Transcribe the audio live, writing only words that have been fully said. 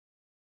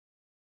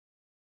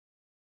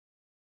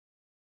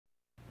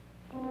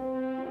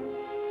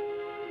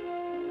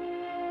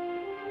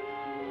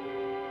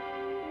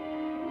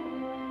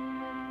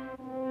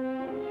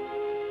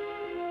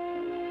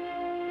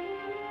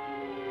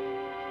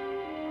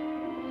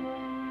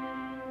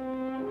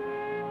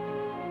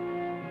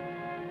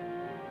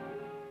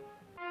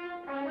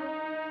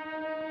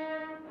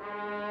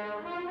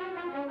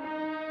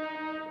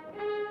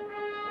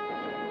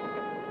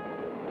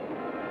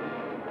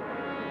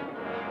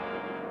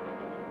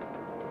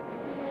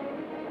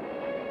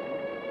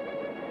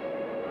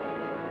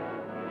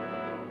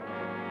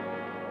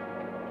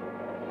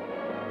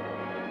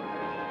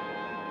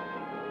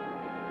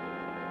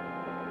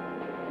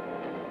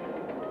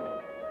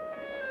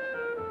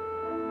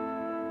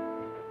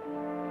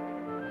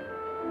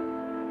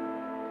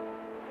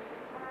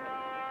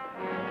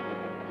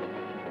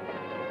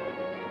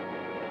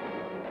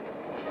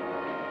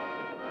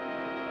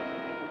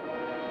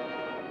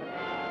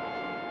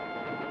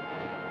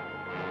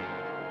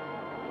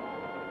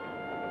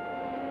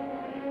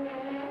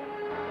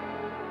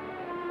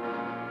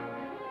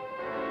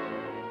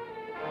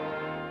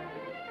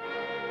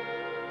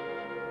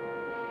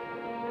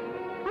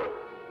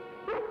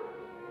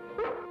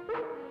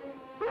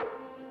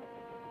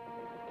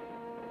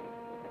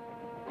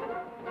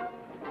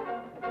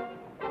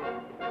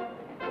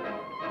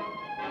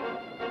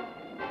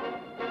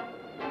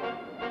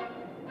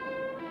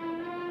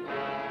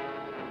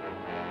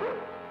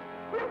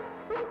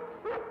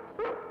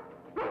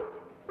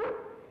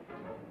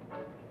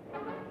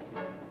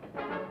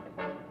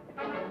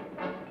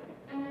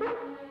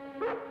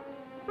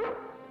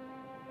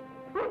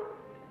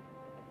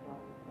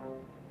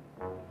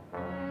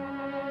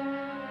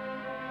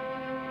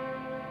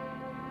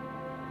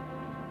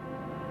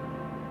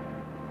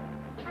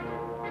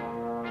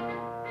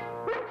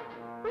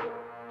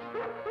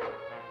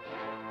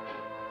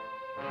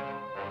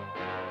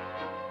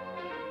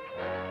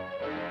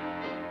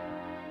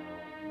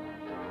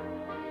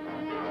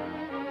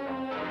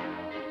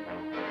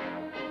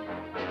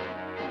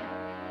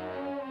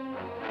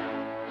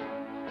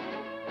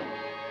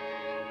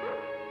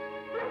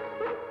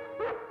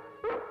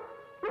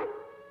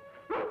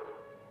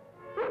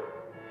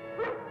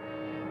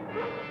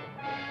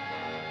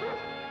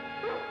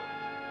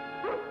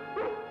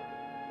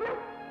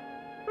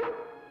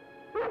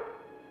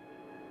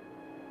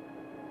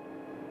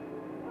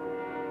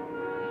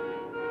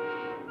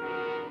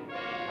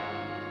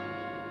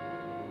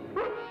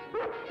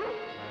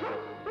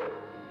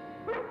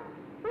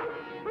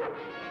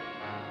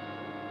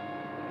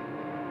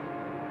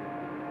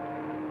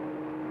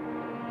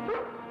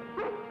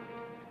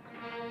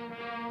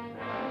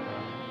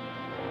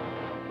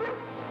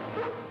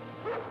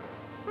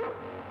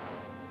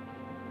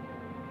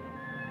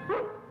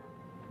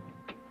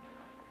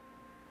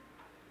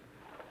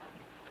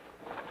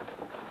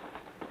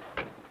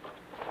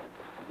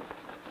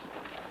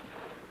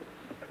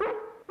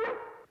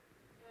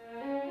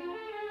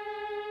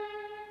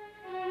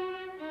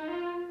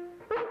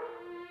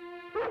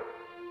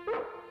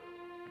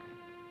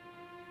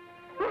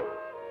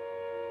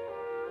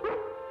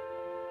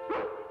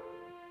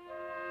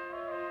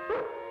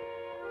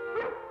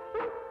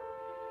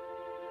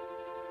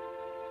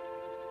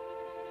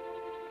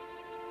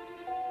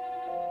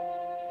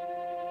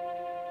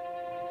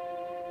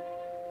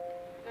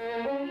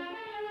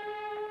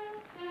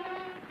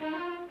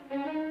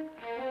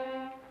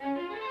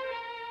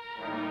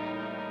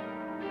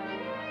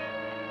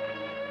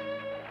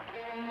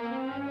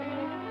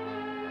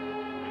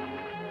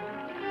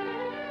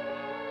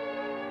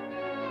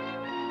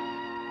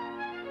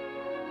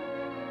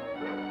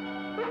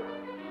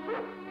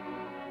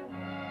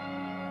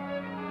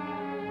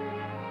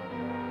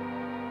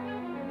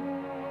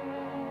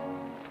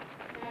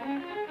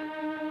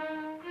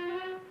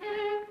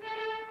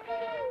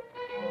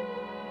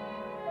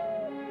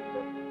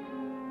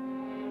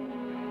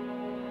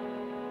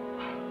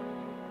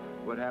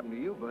What happened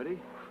to you, buddy?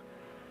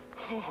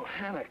 Oh,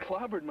 man, I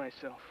clobbered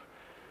myself.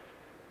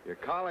 Your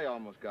collie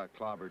almost got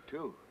clobbered,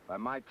 too, by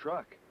my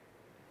truck.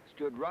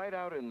 Stood right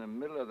out in the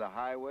middle of the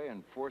highway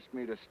and forced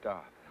me to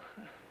stop.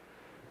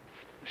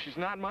 She's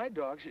not my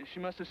dog. She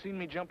must have seen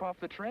me jump off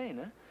the train,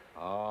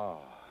 huh? Oh,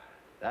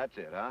 that's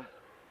it, huh?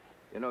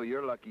 You know,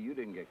 you're lucky you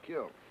didn't get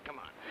killed. Come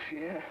on.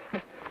 Yeah.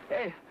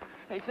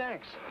 Hey,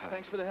 thanks.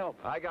 Thanks for the help.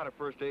 I got a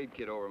first aid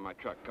kit over in my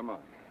truck. Come on.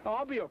 Oh,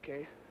 I'll be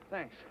okay.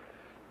 Thanks.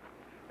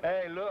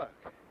 Hey, look.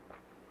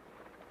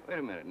 Wait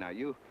a minute now.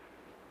 You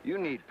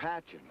need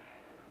patching.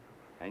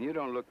 And you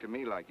don't look to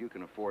me like you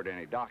can afford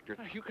any doctor.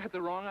 You got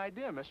the wrong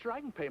idea, mister. I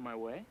can pay my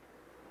way.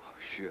 Oh,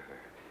 sure.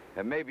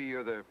 And maybe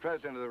you're the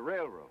president of the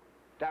railroad.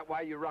 That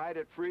why you ride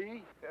it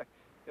free?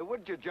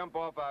 What'd you jump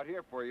off out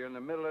here for? You're in the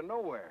middle of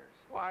nowhere.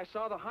 Well, I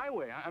saw the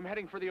highway. I'm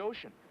heading for the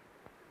ocean.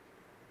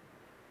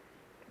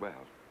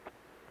 Well,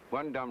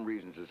 one dumb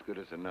reason's as good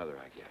as another,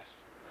 I guess.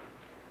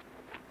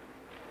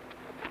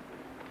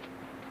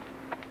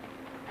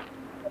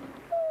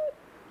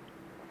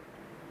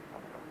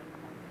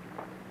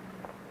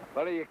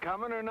 Well, are you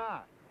coming or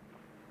not?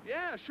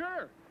 Yeah,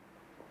 sure.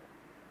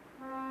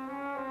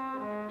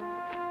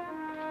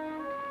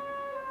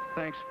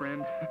 Thanks,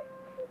 friend.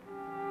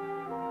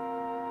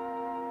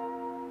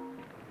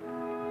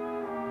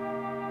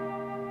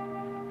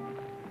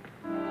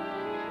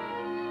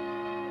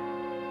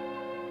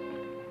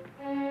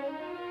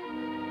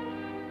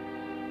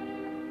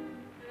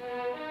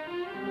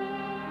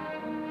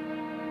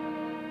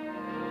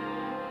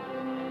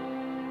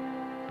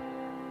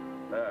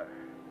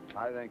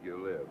 I think you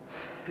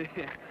live.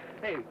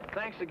 Hey,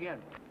 thanks again.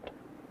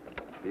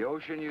 The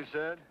ocean, you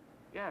said?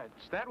 Yeah,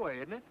 it's that way,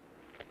 isn't it?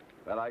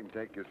 Well, I can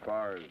take you as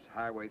far as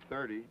Highway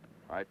 30.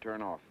 I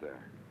turn off there.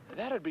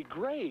 That'd be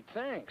great,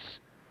 thanks.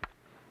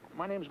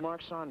 My name's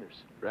Mark Saunders.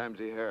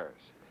 Ramsey Harris.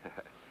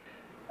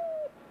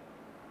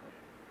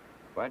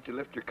 Why don't you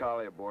lift your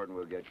collie aboard and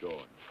we'll get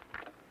going?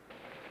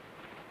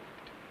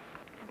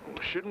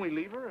 Well, shouldn't we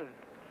leave her?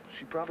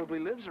 She probably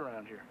lives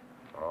around here.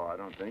 Oh, I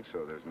don't think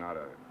so. There's not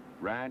a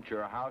ranch or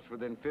a house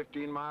within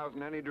 15 miles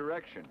in any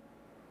direction.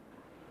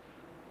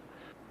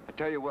 I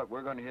tell you what,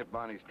 we're going to hit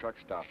Bonnie's truck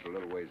stop a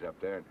little ways up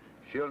there, and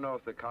she'll know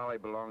if the collie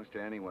belongs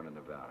to anyone in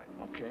the valley.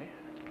 Okay.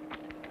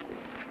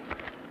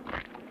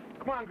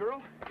 Come on,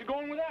 girl. You're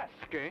going with us.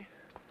 Okay.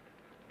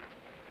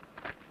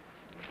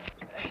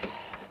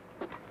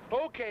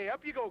 Okay, up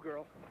you go,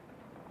 girl.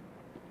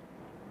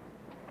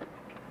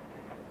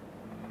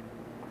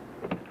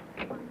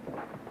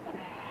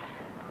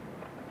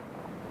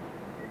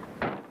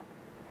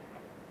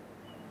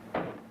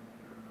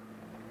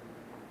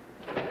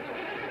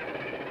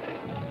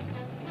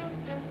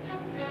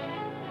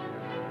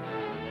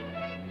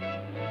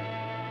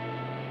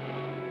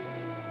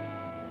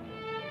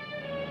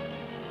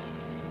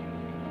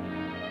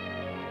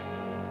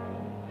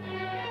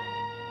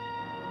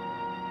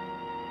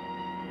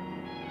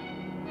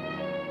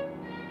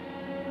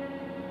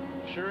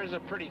 Sure is a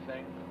pretty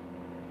thing.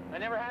 I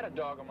never had a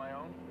dog of my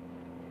own.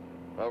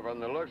 Well, from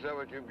the looks of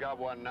it, you've got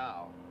one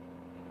now.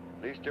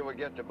 At least till we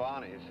get to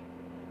Bonnie's.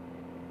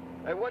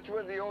 Hey, what's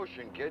with the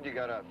ocean, kid? You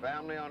got a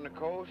family on the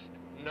coast?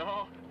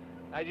 No,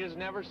 I just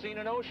never seen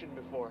an ocean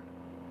before.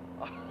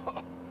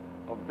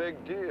 A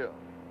big deal.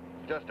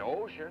 Just the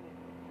ocean.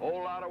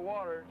 Whole lot of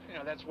water. You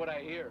know, that's what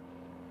I hear.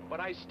 But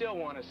I still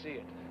want to see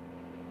it.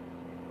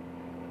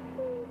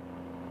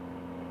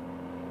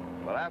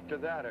 Well, after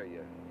that, are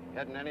you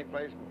heading any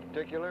place in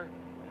particular?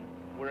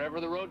 Wherever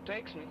the road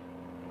takes me.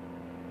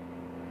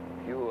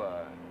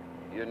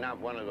 You're not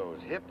one of those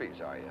hippies,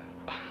 are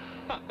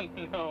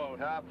you? No.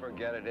 Ah,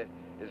 forget it.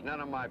 It's none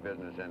of my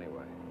business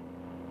anyway.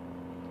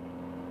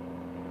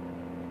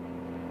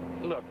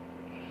 Look,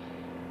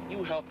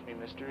 you helped me,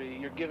 mister.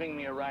 You're giving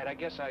me a ride. I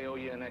guess I owe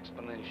you an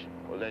explanation.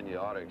 Well, then you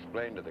ought to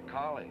explain to the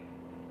collie.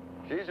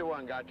 She's the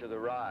one got you the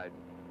ride.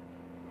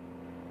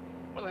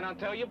 Well, then I'll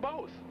tell you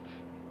both.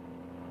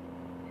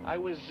 I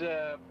was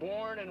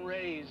born and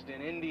raised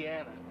in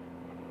Indiana.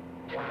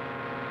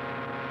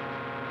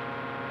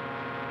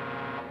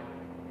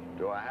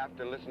 Do I have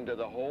to listen to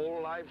the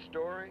whole life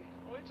story?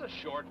 Oh, it's a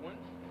short one.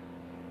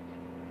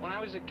 When I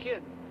was a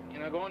kid, you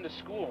know, going to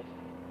school,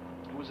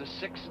 it was a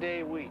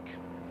 6-day week.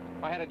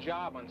 I had a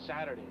job on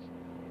Saturdays.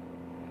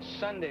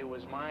 Sunday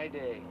was my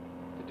day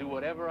to do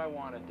whatever I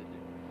wanted to do.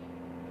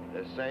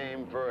 The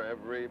same for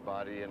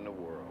everybody in the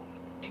world.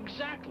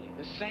 Exactly,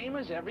 the same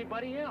as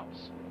everybody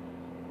else.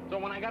 So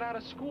when I got out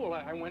of school,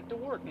 I went to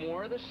work,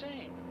 more of the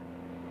same.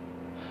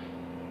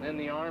 Then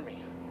the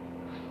Army.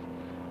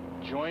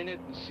 Join it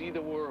and see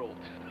the world.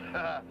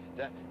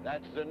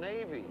 That's the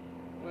Navy.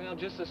 Well,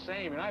 just the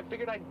same, and I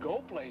figured I'd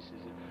go places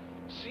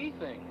and see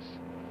things.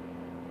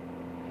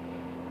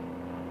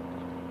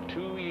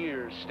 2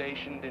 years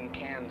stationed in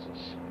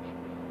Kansas.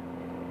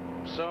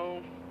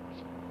 So,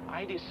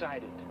 I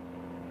decided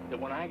that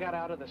when I got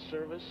out of the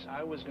service,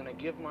 I was going to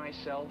give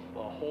myself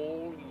a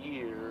whole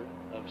year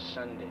of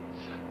Sundays.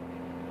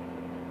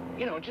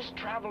 You know, just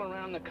travel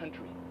around the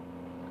country,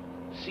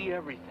 see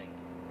everything,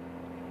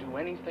 do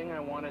anything I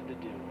wanted to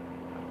do.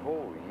 A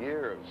whole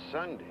year of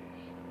Sundays?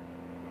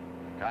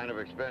 Kind of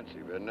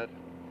expensive, isn't it?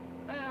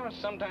 Well,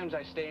 sometimes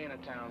I stay in a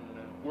town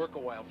and work a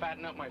while,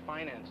 fatten up my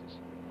finances.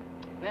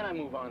 Then I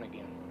move on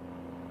again.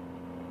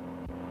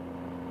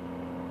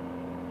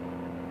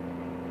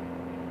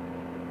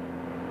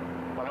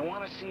 But I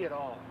want to see it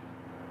all.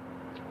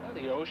 Well,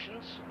 the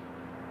oceans,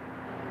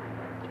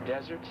 the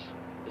deserts,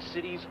 the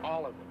cities,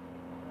 all of them.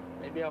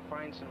 Maybe I'll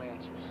find some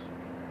answers.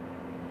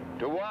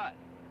 To what?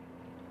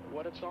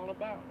 What it's all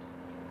about.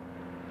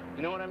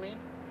 You know what I mean?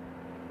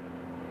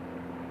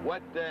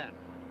 What then?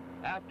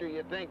 After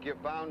you think you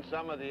found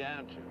some of the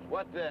answers,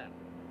 what then?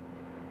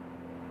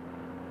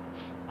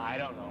 I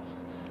don't know.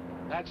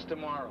 That's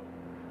tomorrow.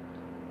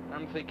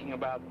 I'm thinking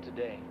about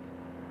today.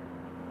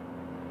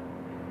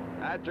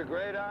 That's a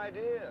great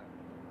idea.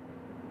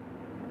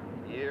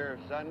 Year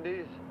of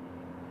Sundays.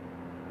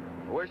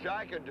 I wish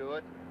I could do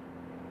it.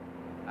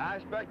 I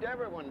expect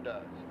everyone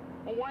does.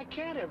 Well, why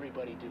can't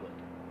everybody do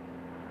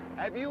it?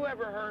 Have you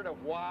ever heard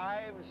of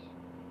wives,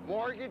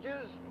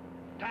 mortgages,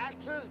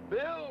 taxes,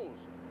 bills?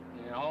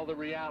 Yeah, all the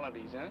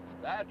realities, huh?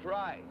 That's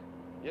right.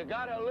 You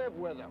gotta live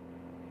with them.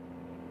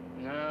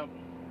 No,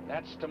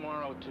 that's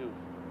tomorrow, too.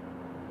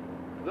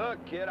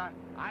 Look, kid,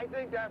 I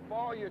think that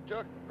fall you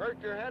took hurt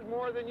your head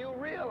more than you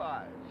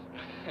realize.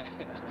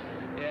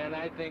 Yeah, and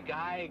I think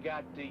I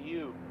got to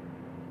you.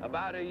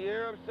 About a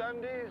year of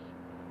Sundays?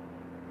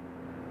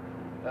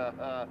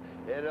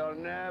 It'll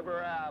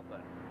never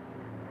happen.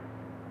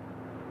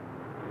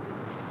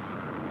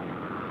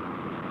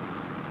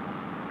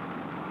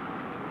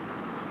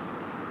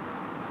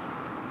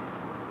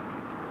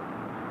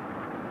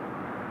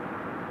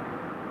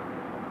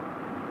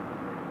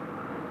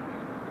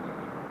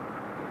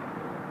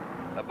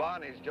 The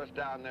Bonnie's just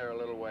down there a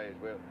little ways.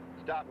 We'll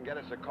stop and get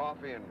us a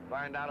coffee and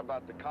find out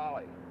about the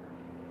collie.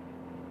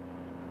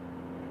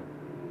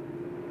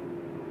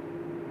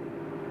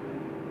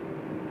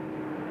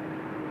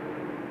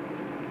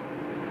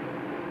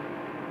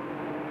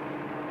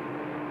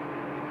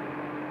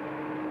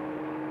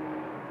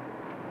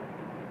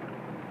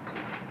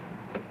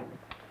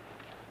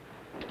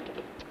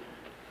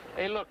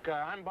 Hey, look,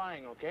 I'm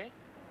buying, okay?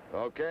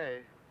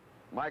 Okay.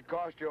 Might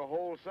cost you a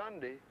whole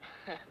Sunday.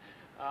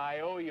 I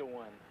owe you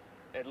one,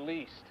 at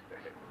least.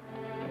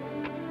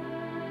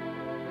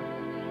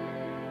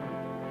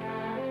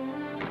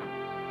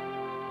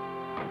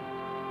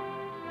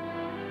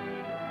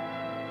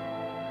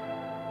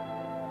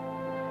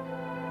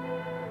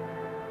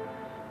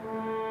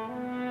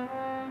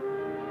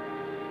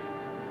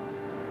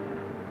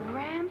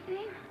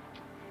 Ramsey?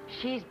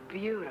 She's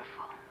beautiful.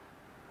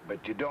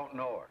 But you don't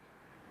know her.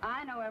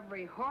 I know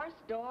every horse,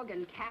 dog,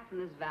 and cat in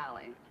this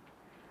valley.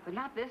 But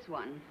not this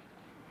one.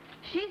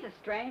 She's a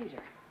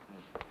stranger.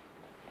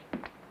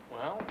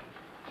 Well,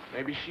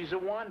 maybe she's a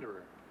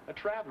wanderer, a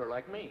traveler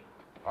like me.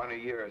 On a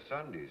year of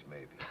Sundays,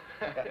 maybe.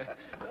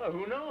 Oh,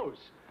 who knows?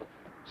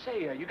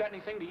 Say, you got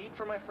anything to eat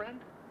for my friend?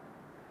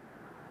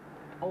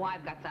 Oh,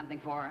 I've got something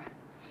for her.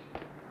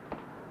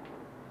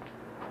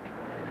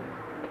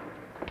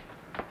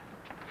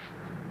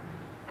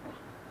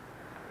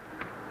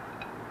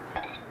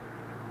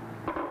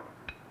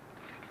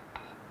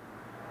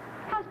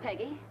 How's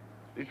Peggy?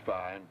 He's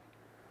fine.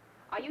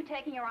 Are you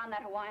taking her on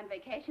that Hawaiian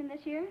vacation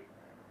this year?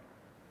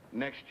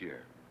 Next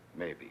year,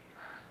 maybe.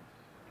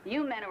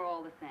 You men are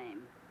all the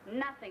same.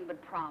 Nothing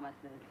but promises.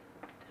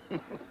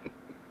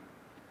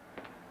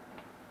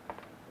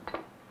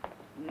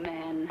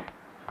 Men.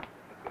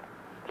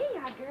 Here you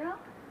are, girl.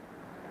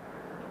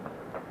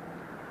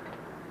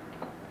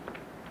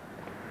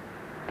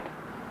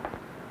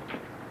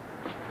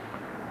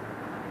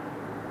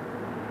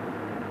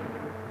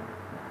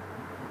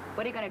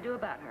 What are you going to do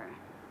about her?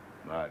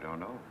 I don't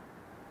know.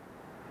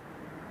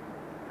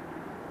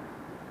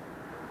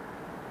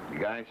 You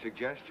got any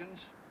suggestions?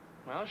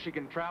 Well, she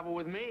can travel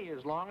with me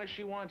as long as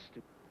she wants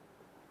to.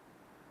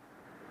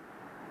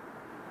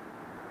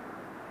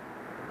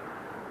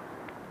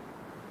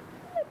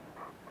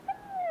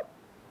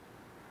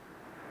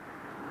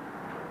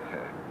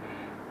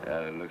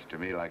 It looks to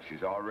me like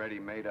she's already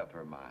made up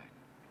her mind.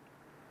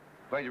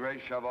 Well, you ready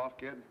to shove off,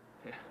 kid?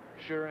 Yeah,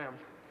 sure am.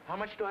 How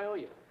much do I owe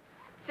you?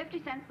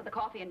 50 cents for the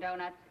coffee and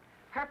donuts.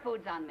 Her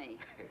food's on me.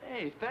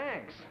 Hey,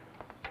 thanks.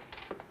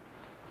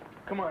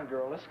 Come on,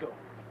 girl, let's go.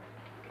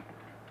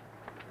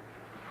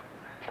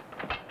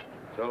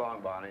 So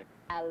long, Bonnie.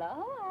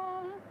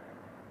 Aloha.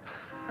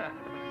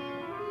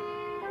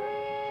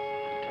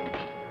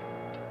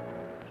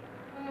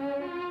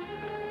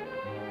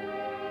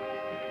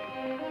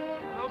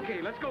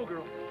 Okay, let's go,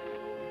 girl.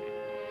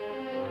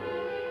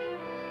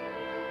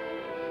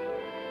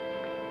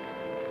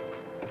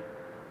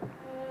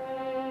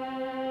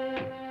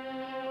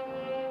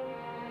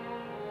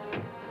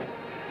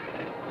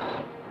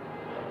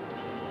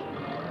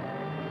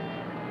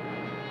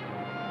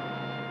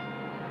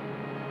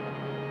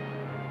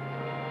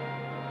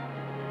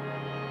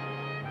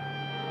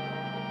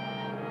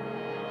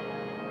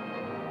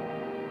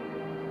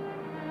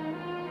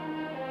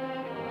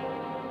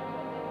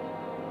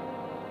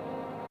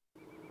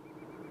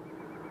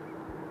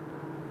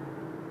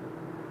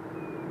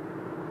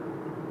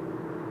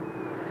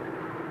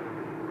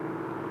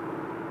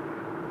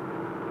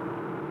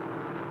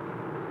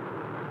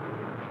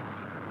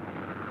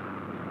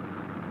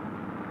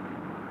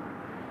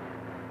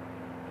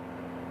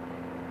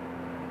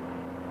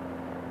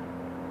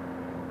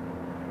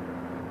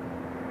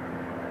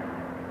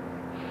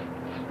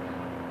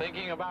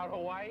 Thinking about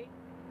Hawaii?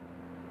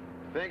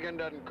 Thinking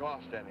doesn't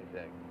cost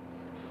anything.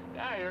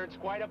 Yeah, I hear it's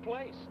quite a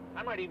place.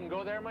 I might even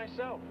go there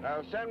myself.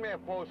 Now, send me a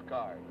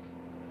postcard.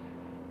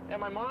 Yeah,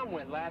 my mom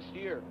went last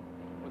year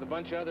with a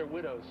bunch of other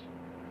widows.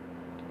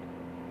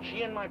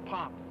 She and my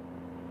pop,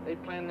 they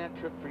planned that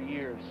trip for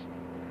years.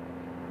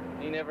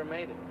 He never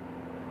made it.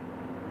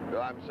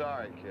 Well, I'm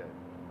sorry, kid.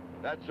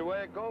 That's the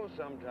way it goes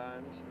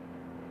sometimes.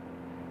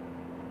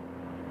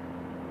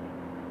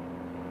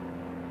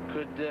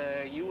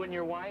 Could you and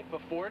your wife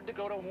afford to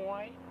go to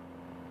Hawaii?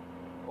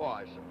 Oh,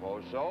 I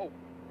suppose so.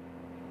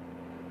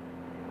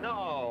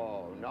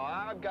 No,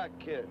 I've got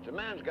kids. A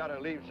man's got to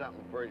leave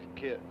something for his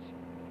kids.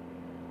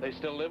 They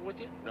still live with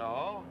you?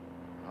 No.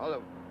 Oh,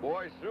 the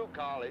boy's through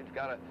college,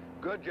 got a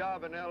good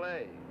job in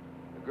L.A.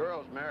 The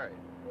girl's married.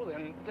 Well,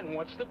 then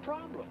what's the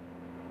problem?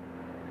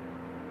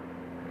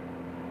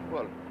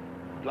 Well,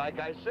 like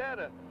I said,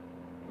 a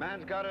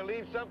man's got to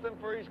leave something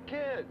for his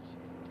kids.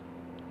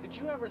 Did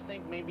you ever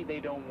think maybe they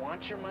don't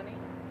want your money?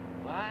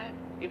 What?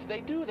 If they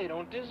do, they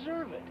don't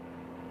deserve it.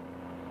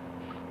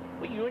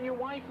 Well, you and your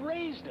wife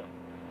raised them.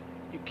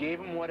 You gave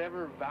them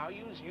whatever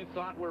values you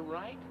thought were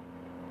right.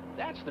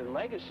 That's their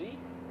legacy.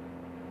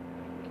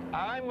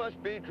 I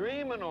must be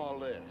dreaming all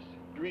this.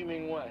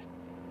 Dreaming what?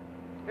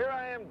 Here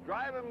I am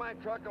driving my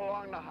truck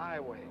along the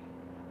highway.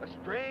 A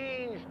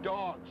strange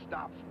dog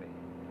stops me.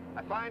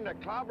 I find a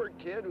clobbered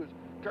kid who's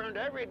turned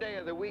every day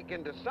of the week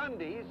into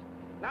Sundays.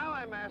 Now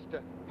I'm asked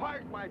to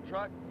park my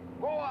truck,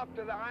 go off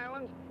to the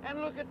islands,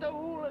 and look at the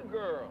hula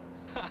girls.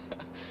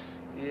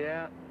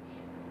 Yeah.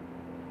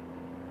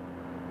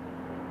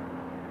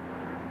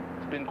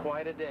 It's been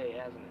quite a day,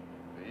 hasn't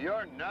it?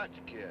 You're nuts,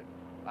 kid.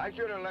 I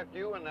should have left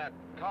you and that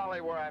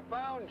collie where I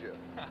found you.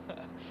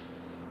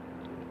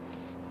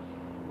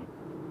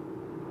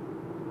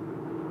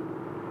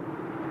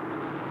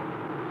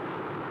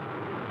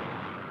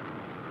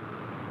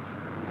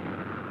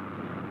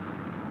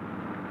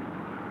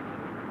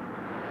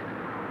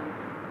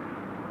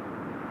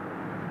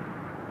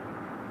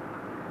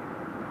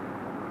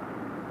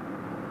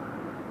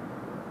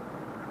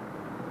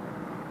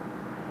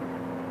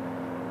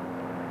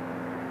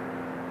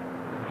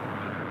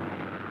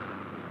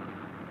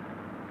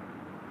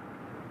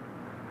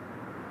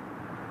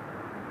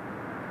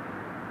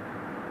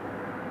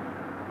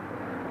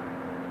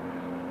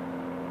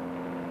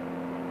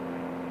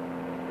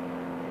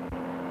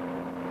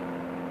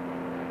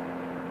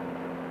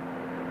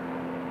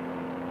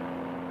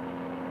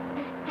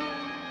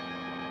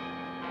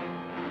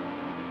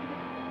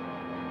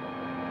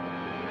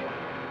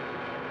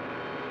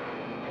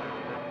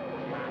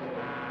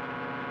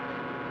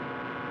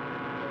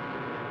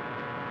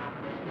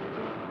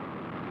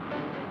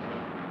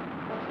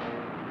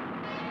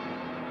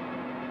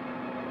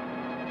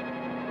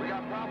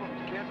 Problems,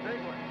 kid, big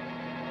one.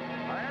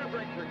 Our air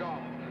brakes are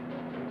gone.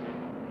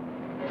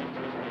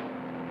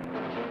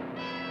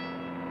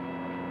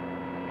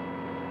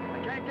 I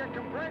can't get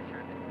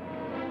compression.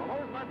 The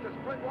hose must have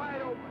split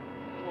wide open.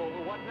 Well,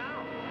 what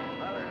now?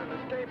 Well, there's an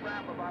escape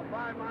ramp about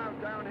 5 miles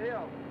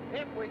downhill,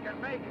 if we can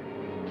make it.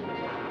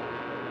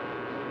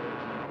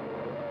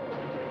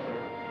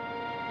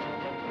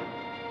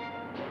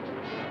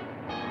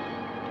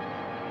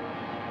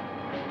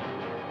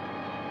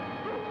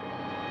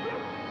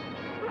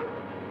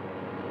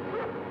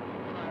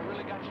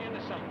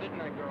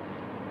 Didn't I, girl?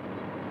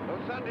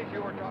 Those Sundays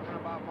you were talking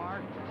about,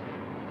 Mark,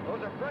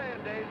 Those are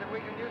praying days, and we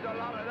can use a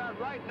lot of that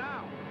right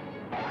now.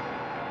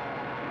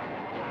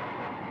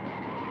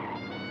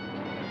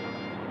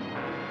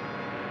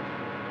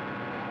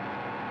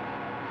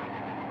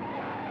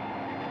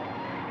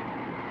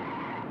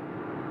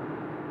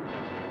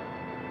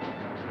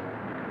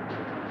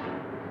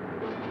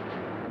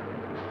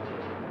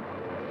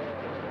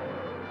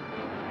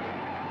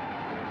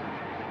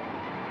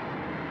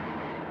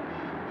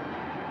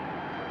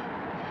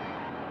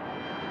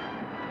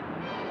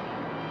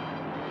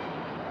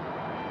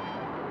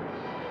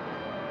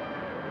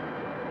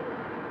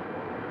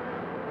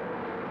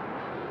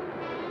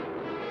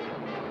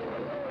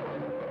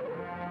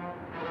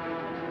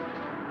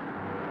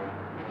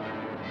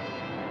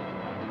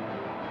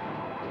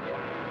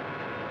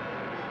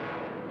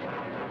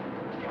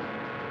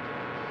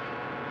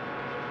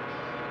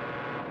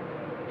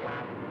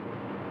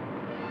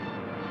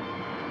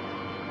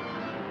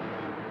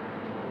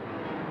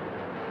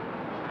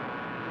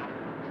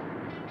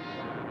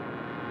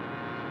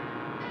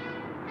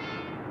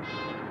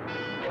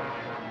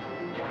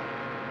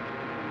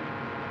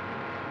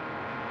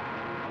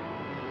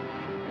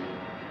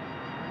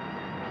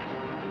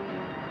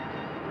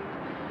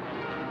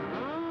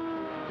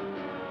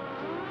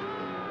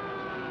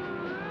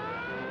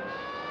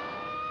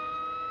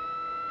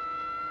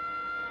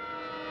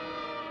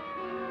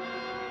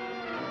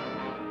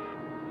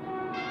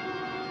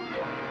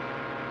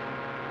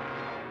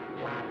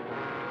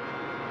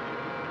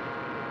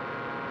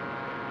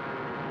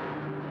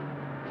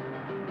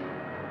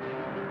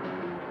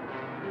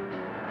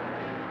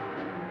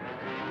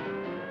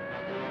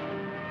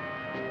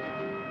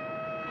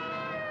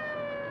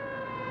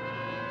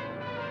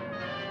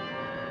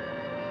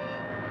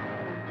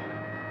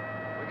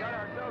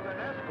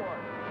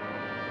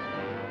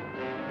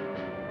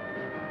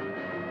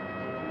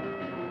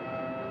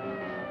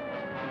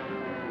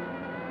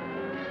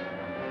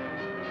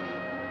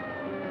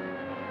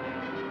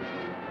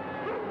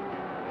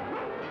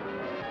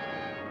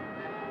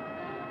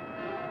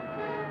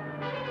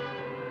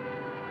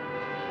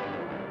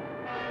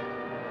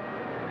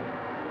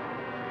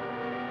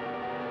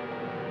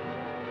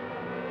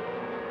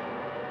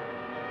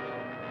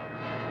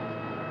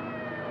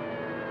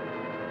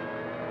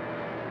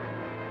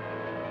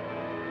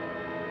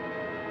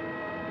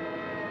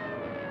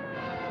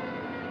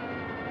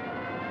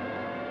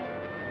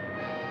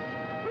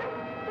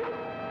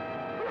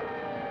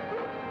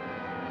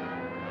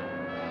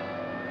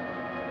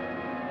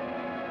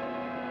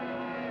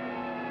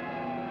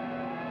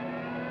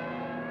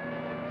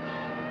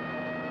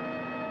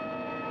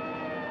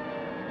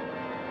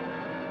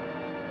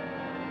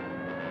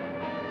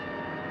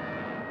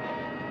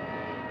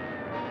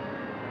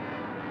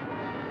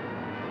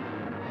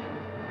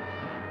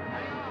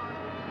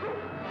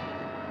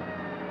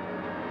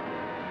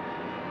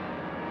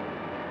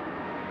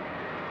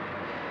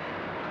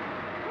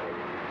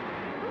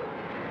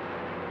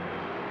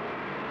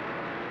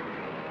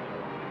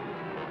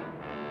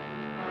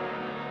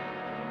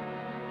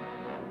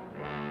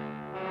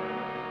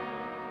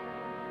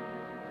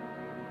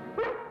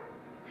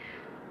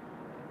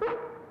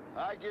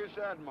 Like you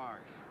said,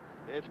 Mark,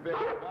 it's been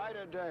quite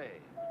a day.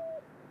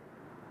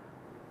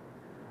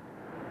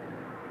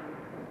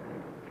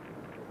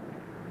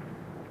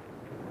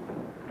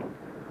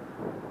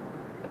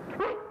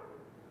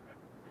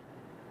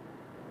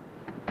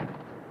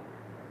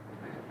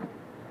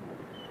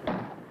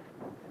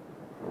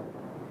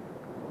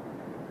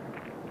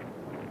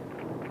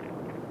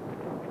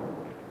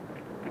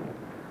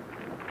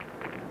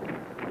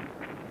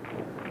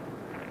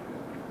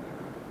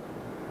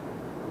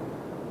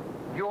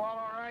 You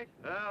all right?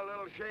 A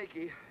little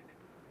shaky.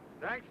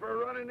 Thanks for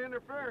running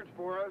interference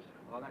for us.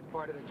 Well, that's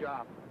part of the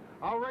job.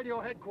 I'll radio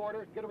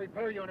headquarters, get a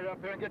repair unit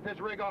up here, and get this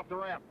rig off the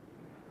ramp.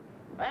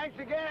 Thanks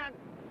again.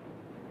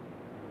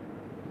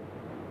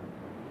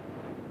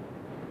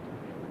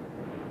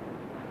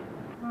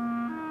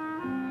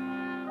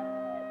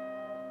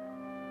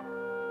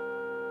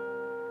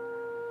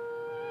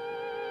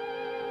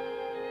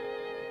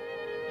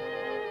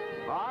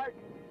 Mark,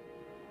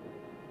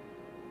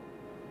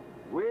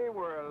 we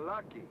were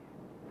lucky.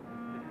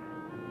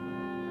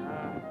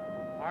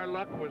 Our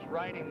luck was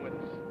riding with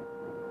us.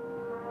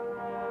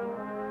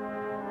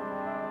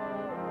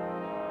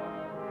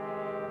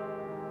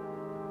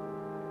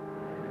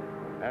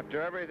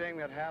 After everything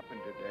that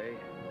happened today,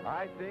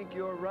 I think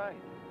you're right.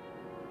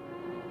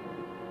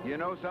 You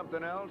know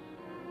something else?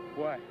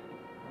 What?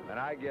 When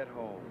I get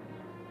home,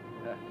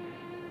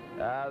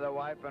 the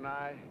wife and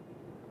I,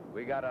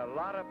 we got a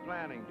lot of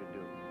planning to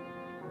do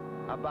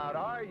about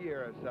our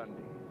year of Sundays.